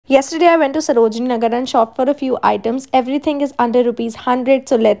Yesterday I went to Sarojini Nagar and shopped for a few items. Everything is under rupees 100,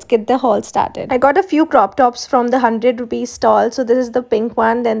 so let's get the haul started. I got a few crop tops from the 100 rupees stall. So this is the pink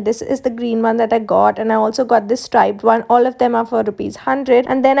one, then this is the green one that I got, and I also got this striped one. All of them are for rupees 100.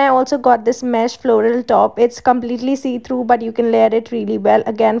 And then I also got this mesh floral top. It's completely see-through, but you can layer it really well,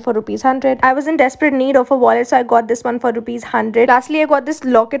 again for rupees 100. I was in desperate need of a wallet, so I got this one for rupees 100. Lastly, I got this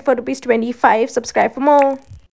locket for rupees 25. Subscribe for more.